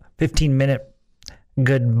tearful 15-minute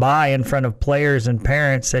goodbye in front of players and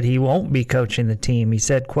parents, said he won't be coaching the team. He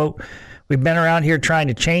said, quote, "We've been around here trying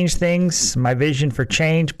to change things. My vision for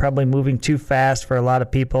change, probably moving too fast for a lot of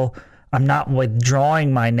people. I'm not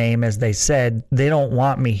withdrawing my name, as they said. They don't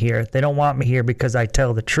want me here. They don't want me here because I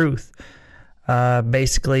tell the truth."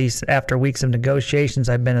 Basically, after weeks of negotiations,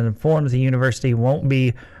 I've been informed the university won't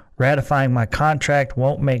be ratifying my contract,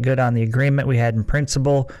 won't make good on the agreement we had in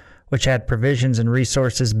principle, which had provisions and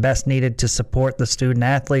resources best needed to support the student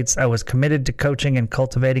athletes. I was committed to coaching and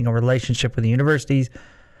cultivating a relationship with the universities,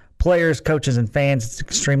 players, coaches, and fans. It's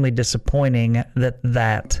extremely disappointing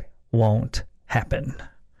that won't happen.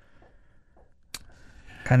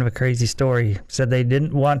 Kind of a crazy story. Said they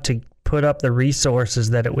didn't want to put up the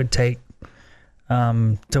resources that it would take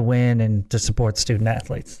to win and to support student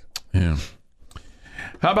athletes. Yeah.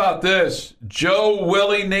 How about this? Joe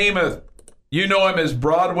Willie Namath. You know him as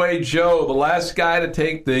Broadway Joe, the last guy to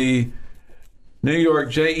take the New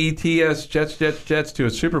York Jets to a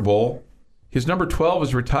Super Bowl. His number 12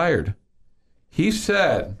 is retired. He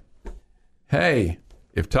said, hey,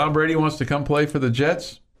 if Tom Brady wants to come play for the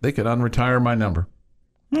Jets, they could unretire my number.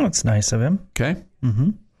 Oh, that's nice of him. Okay. Mm-hmm.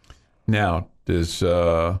 Now,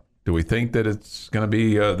 do we think that it's going to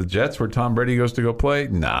be the Jets where Tom Brady goes to go play?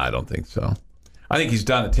 Nah, I don't think so. I think he's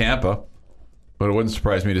done at Tampa, but it wouldn't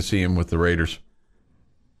surprise me to see him with the Raiders.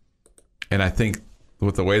 And I think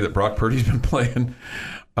with the way that Brock Purdy's been playing,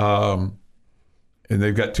 and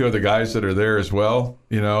they've got two other guys that are there as well,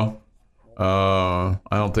 I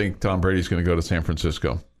don't think Tom Brady's going to go to San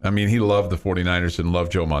Francisco. I mean, he loved the 49ers and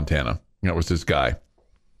loved Joe Montana. That was his guy.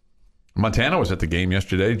 Montana was at the game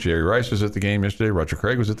yesterday. Jerry Rice was at the game yesterday. Roger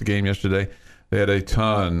Craig was at the game yesterday. They had a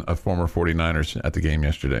ton of former 49ers at the game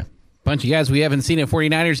yesterday. Bunch of guys we haven't seen at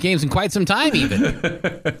 49ers games in quite some time, even.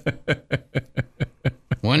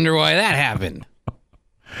 Wonder why that happened.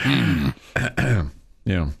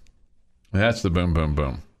 Yeah. That's the boom, boom,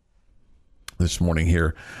 boom. This morning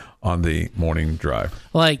here on the morning drive.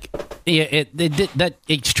 That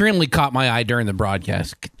extremely caught my eye during the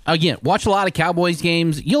broadcast. Again, watch a lot of Cowboys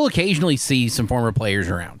games. You'll occasionally see some former players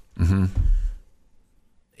around. Mm-hmm.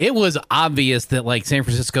 It was obvious that San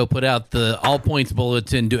Francisco put out the all points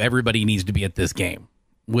bulletin to everybody needs to be at this game.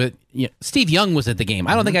 Steve Young was at the game.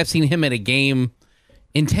 I don't think I've seen him at a game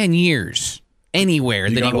in 10 years anywhere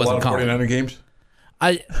that he wasn't calling. 49er games?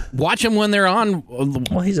 I watch him when they're on.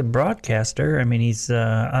 Well, he's a broadcaster. I mean, he's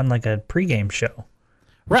on a pregame show.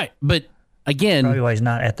 Right, but again, probably why he's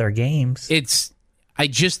not at their games. I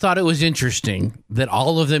just thought it was interesting that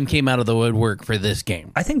all of them came out of the woodwork for this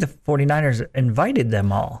game. I think the 49ers invited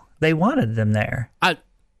them all. They wanted them there.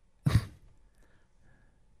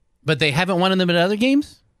 But they haven't wanted them at other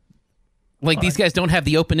games? These guys don't have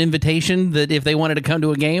the open invitation that if they wanted to come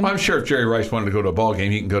to a game? I'm sure if Jerry Rice wanted to go to a ball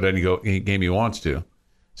game, he can go to any game he wants to.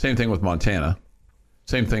 Same thing with Montana.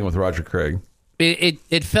 Same thing with Roger Craig.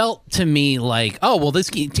 It felt to me like, oh, well, this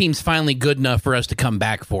team's finally good enough for us to come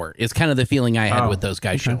back for. It's kind of the feeling I had with those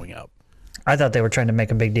guys showing up. I thought they were trying to make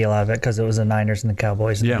a big deal out of it because it was the Niners and the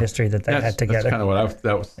Cowboys and the history that they had together. That's kind of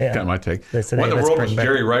that was kind of my take. What in the world was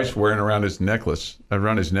Jerry Rice wearing around his necklace?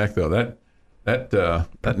 Around his neck, though, that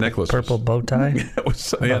necklace, purple bow tie.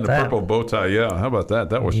 The purple bow tie. Yeah, how about that?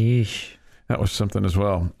 That was something as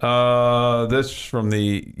well. This from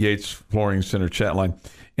the Yates Flooring Center chat line.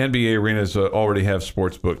 NBA arenas already have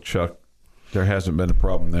sports book, Chuck. There hasn't been a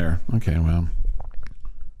problem there. Okay, well,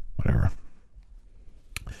 whatever.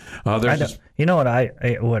 You know what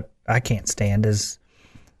I can't stand is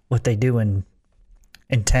what they do in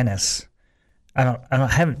tennis. I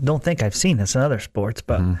don't think I've seen this in other sports,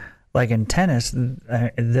 but in tennis,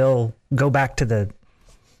 they'll go back to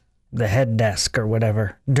the head desk or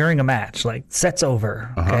whatever during a match, set's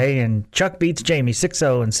over, okay, and Chuck beats Jamie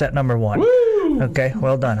 6-0 in set number 1. Woo! Okay,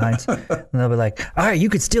 well done, Heinz. And they'll be like, all right, you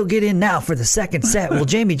could still get in now for the second set. Will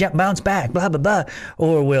Jamie bounce back? Blah, blah, blah.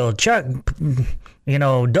 Or will Chuck,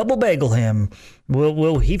 double bagel him?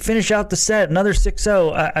 Will he finish out the set, another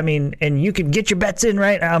 6-0? I mean, and you can get your bets in,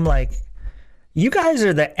 right? I'm like, you guys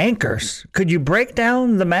are the anchors. Could you break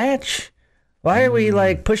down the match? Why are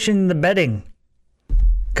we pushing the betting?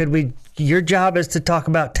 Your job is to talk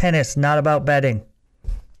about tennis, not about betting.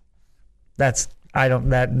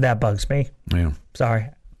 That bugs me. Yeah. Sorry.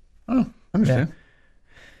 Oh, I understand. Yeah.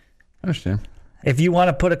 I understand. If you want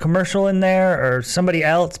to put a commercial in there or somebody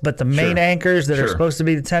else, but the main anchors that are supposed to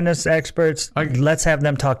be the tennis experts, let's have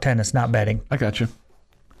them talk tennis, not betting. I got you.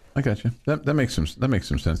 That makes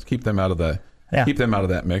some sense. Keep them out of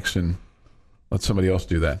that mix and let somebody else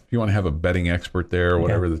do that. If you want to have a betting expert there or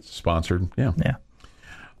whatever that's sponsored, yeah.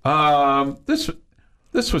 This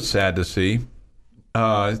was sad to see.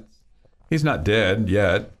 He's not dead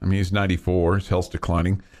yet. I mean, he's 94. His health's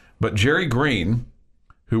declining. But Jerry Green,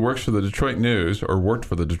 who worked for the Detroit News,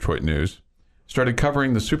 started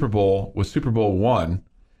covering the Super Bowl with Super Bowl I,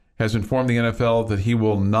 has informed the NFL that he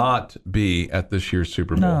will not be at this year's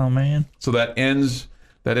Super Bowl. Oh, man. So that ends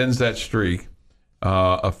that streak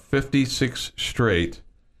of 56 straight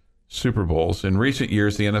Super Bowls. In recent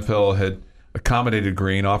years, the NFL had accommodated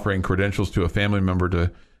Green, offering credentials to a family member to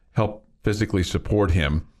help physically support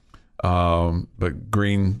him. But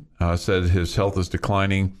Green said his health is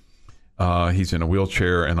declining. He's in a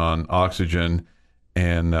wheelchair and on oxygen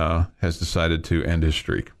and has decided to end his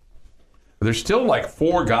streak. There's still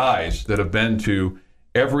 4 guys that have been to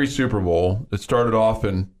every Super Bowl that started off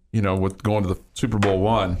with going to the Super Bowl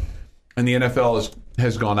I, and the NFL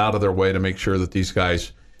has gone out of their way to make sure that these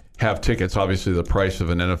guys have tickets. Obviously, the price of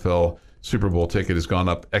an NFL Super Bowl ticket has gone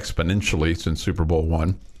up exponentially since Super Bowl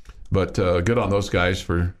I. But good on those guys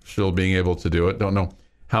for still being able to do it. Don't know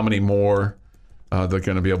how many more they're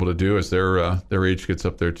going to be able to do as their age gets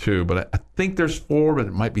up there too. But I think there's 4, but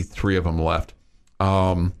it might be 3 of them left.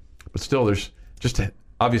 But still, there's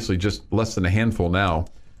obviously just less than a handful now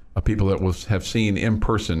of people that have seen in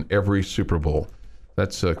person every Super Bowl.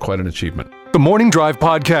 That's quite an achievement. The Morning Drive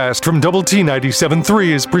podcast from Double T 97.3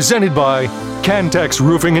 is presented by Cantex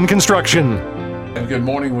Roofing and Construction. And good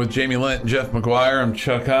morning with Jamie Lent and Jeff McGuire. I'm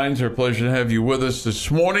Chuck Heinz. Our pleasure to have you with us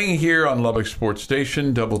this morning here on Lubbock Sports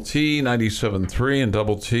Station, Double T 97.3 and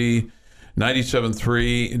Double T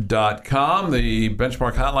 97.3.com. The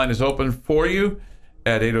Benchmark hotline is open for you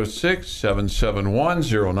at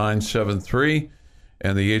 806-771-0973.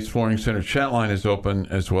 And the Yates Flooring Center chat line is open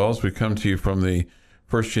as well as we come to you from the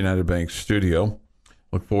First United Bank studio.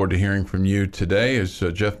 Look forward to hearing from you today. As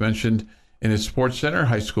Jeff mentioned, in his Sports Center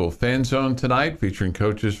High School Fan Zone tonight, featuring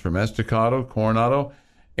coaches from Estacado, Coronado,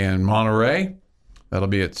 and Monterey. That'll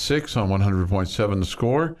be at 6 on 100.7 The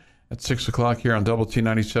Score. At 6 o'clock here on Double T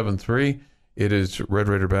 97.3, it is Red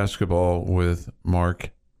Raider basketball with Mark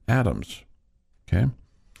Adams. Okay?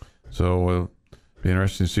 So it'll be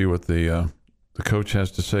interesting to see what the coach has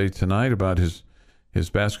to say tonight about his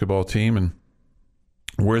basketball team and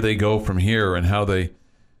where they go from here and how they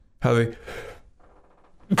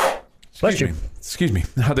excuse me,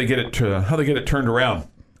 how they get it turned around.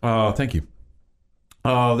 Thank you.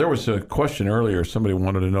 There was a question earlier. Somebody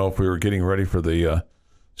wanted to know if we were getting ready for the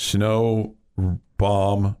snow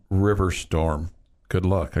bomb river storm. Good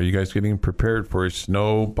luck. Are you guys getting prepared for a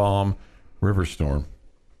snow bomb river storm?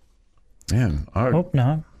 Man, I hope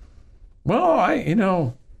not. Well, I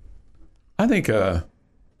think a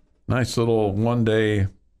nice little one-day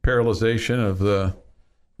paralyzation of the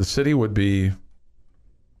city would be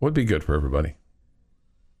good for everybody.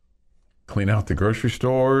 Clean out the grocery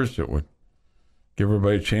stores. It would give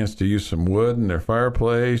everybody a chance to use some wood in their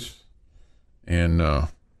fireplace, and I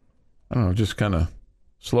don't know, just kind of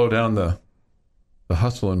slow down the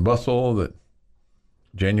hustle and bustle that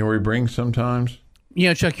January brings sometimes.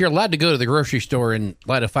 Chuck, you're allowed to go to the grocery store and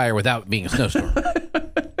light a fire without being a snowstorm.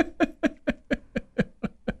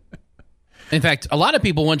 In fact, a lot of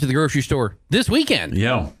people went to the grocery store this weekend.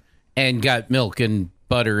 Yeah. And got milk and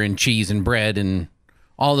butter and cheese and bread and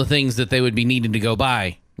all the things that they would be needing to go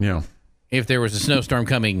buy. Yeah. If there was a snowstorm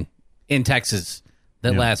coming in Texas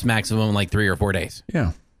that lasts maximum 3 or 4 days.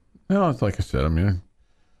 Yeah. Well, it's like I said, I mean,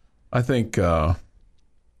 I think I'm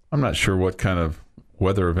not sure what kind of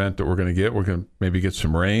weather event that we're going to get. We're going to maybe get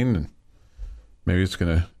some rain, and maybe it's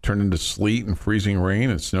going to turn into sleet and freezing rain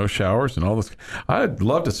and snow showers and all this. I'd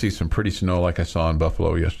love to see some pretty snow like I saw in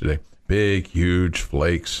Buffalo yesterday. Big, huge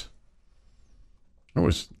flakes. That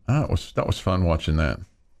was fun watching that.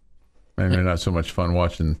 Maybe not so much fun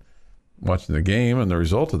watching the game and the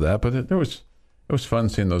result of that, but it was fun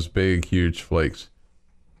seeing those big, huge flakes.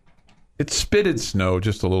 It spitted snow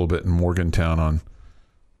just a little bit in Morgantown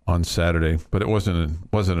on Saturday, but it wasn't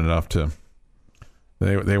enough to.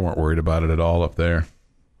 They weren't worried about it at all up there,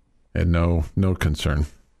 and no concern.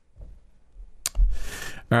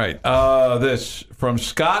 All right, this from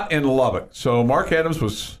Scott in Lubbock. So Mark Adams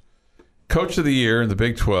was Coach of the Year in the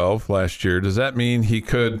Big 12 last year. Does that mean he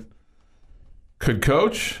could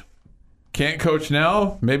coach? Can't coach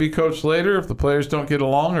now? Maybe coach later if the players don't get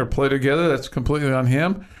along or play together. That's completely on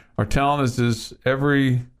him. Our talent is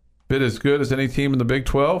every bit as good as any team in the Big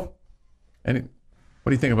 12. What do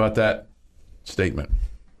you think about that statement?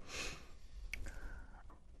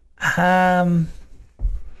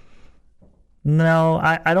 No,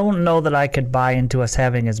 I don't know that I could buy into us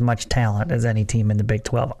having as much talent as any team in the Big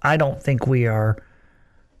 12. I don't think we are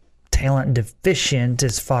talent deficient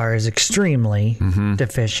as far as extremely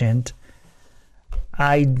deficient.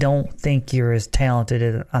 I don't think you're as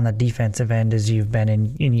talented on the defensive end as you've been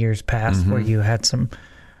in years past where you had some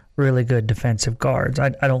really good defensive guards. I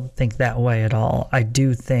don't think that way at all. I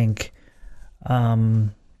do think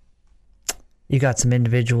you got some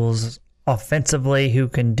individuals offensively who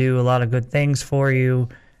can do a lot of good things for you.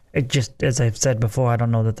 It just, as I've said before, I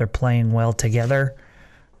don't know that they're playing well together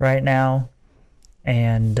right now.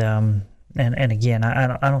 And again,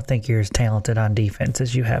 I don't think you're as talented on defense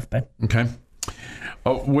as you have been. Okay.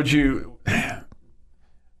 Would you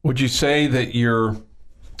say that you're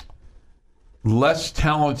less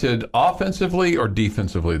talented offensively or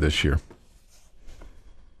defensively this year?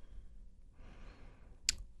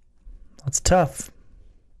 It's tough.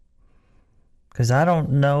 Because I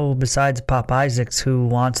don't know, besides Pop Isaacs, who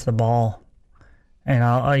wants the ball.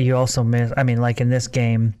 And you also miss, like in this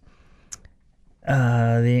game,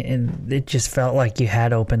 it just felt like you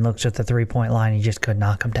had open looks at the three-point line. You just could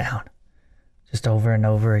knock them down. Just over and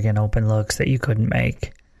over again, open looks that you couldn't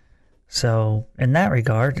make. So in that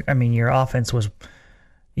regard, your offense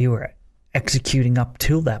you were executing up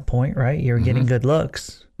to that point, right? You were getting good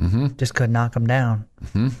looks. Just couldn't knock them down.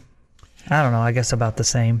 I don't know. I guess about the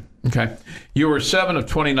same. Okay. You were 7 of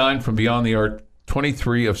 29 from beyond the arc,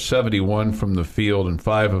 23 of 71 from the field, and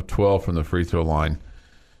 5 of 12 from the free throw line.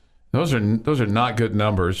 Those are not good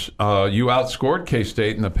numbers. You outscored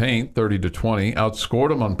K-State in the paint, 30-20. Outscored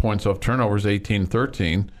them on points off turnovers,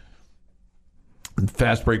 18-13.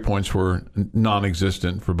 Fast break points were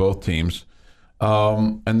non-existent for both teams.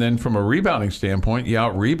 And then from a rebounding standpoint, you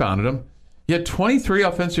out-rebounded them. You had 23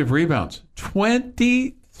 offensive rebounds.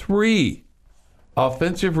 23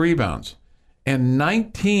 offensive rebounds and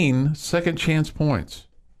 19 second chance points.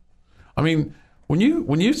 When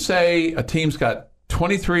you say a team's got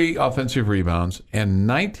 23 offensive rebounds and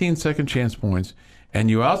 19 second chance points and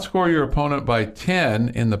you outscore your opponent by 10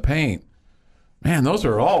 in the paint, man, those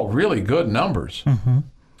are all really good numbers.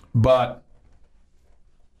 But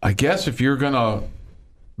I guess if you're going to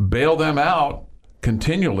bail them out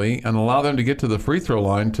continually and allow them to get to the free throw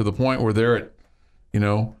line to the point where they're at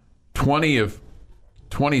 20 of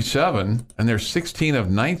 27, and they're 16 of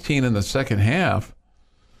 19 in the second half.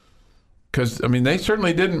 Because they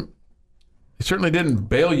certainly didn't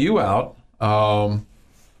bail you out.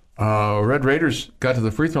 Red Raiders got to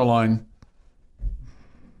the free throw line.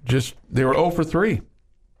 They were 0 for 3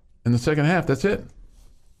 in the second half. That's it.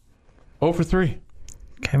 0 for 3.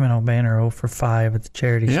 Kevin O'Banner 0 for 5 at the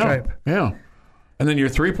charity stripe. Yeah. And then your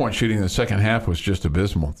 3-point shooting in the second half was just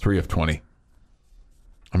abysmal. 3 of 20.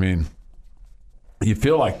 You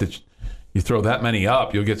feel like that you throw that many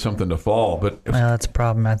up, you'll get something to fall. But that's a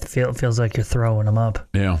problem. It feels like you're throwing them up.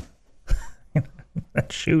 Yeah.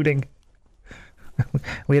 That's shooting.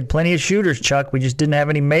 We had plenty of shooters, Chuck. We just didn't have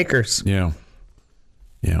any makers. Yeah.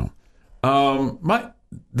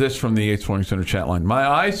 This from the Yates Flooring Center chat line. My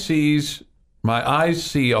eyes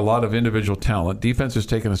see a lot of individual talent. Defense has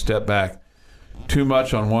taken a step back too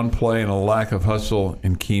much on one play and a lack of hustle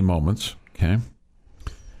in key moments. Okay.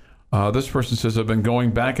 This person says, I've been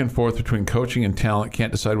going back and forth between coaching and talent.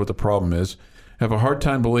 Can't decide what the problem is. Have a hard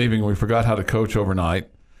time believing we forgot how to coach overnight.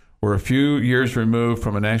 We're a few years removed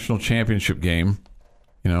from a national championship game,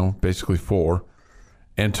 basically 4,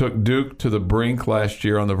 and took Duke to the brink last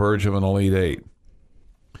year on the verge of an Elite 8.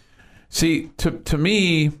 See, to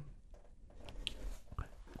me,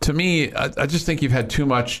 I just think you've had too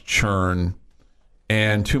much churn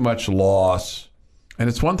and too much loss. And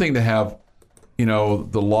it's one thing to have,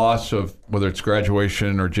 the loss of whether it's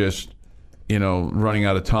graduation or just, running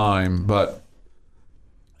out of time. But,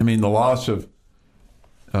 the loss of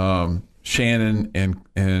Shannon and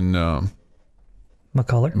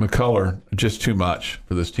McCullough, just too much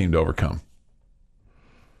for this team to overcome.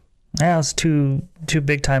 Yeah, it's two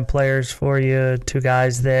big-time players for you, two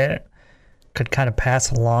guys that could kind of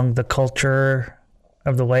pass along the culture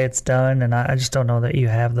of the way it's done, and I just don't know that you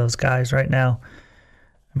have those guys right now.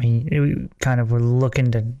 I mean, we kind of were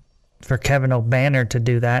looking for Kevin O'Banner to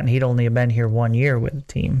do that, and he'd only have been here 1 year with the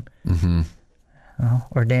team. Mm-hmm.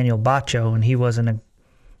 Or Daniel Baccio, and he wasn't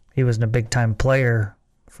a big time player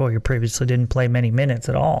for you previously. Didn't play many minutes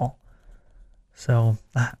at all. So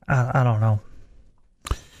I don't know.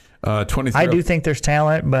 23. I do think there's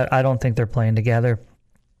talent, but I don't think they're playing together.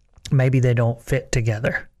 Maybe they don't fit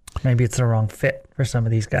together. Maybe it's the wrong fit for some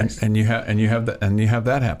of these guys. And you have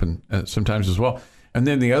that happen sometimes as well. And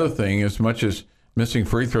then the other thing, as much as missing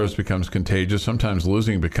free throws becomes contagious, sometimes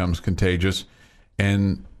losing becomes contagious,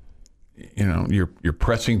 and you're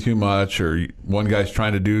pressing too much, or one guy's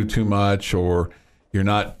trying to do too much, or you're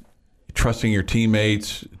not trusting your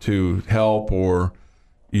teammates to help, or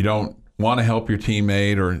you don't want to help your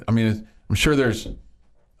teammate, or I'm sure there's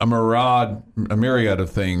a myriad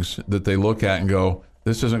of things that they look at and go,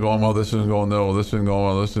 this isn't going well, this isn't going well, this isn't going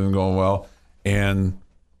well, this isn't going well, and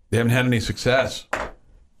they haven't had any success.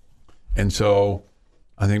 And so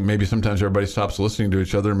I think maybe sometimes everybody stops listening to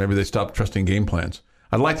each other, maybe they stop trusting game plans.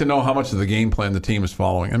 I'd like to know how much of the game plan the team is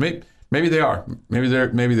following. And maybe they are. Maybe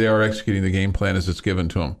they are executing the game plan as it's given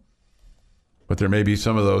to them. But there may be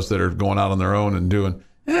some of those that are going out on their own and doing,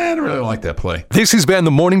 I don't really like that play. This has been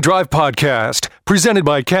the Morning Drive Podcast, presented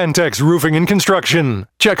by Cantex Roofing and Construction.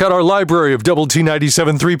 Check out our library of Double T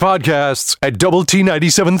 97.3 podcasts at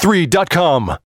doublet97.3.com.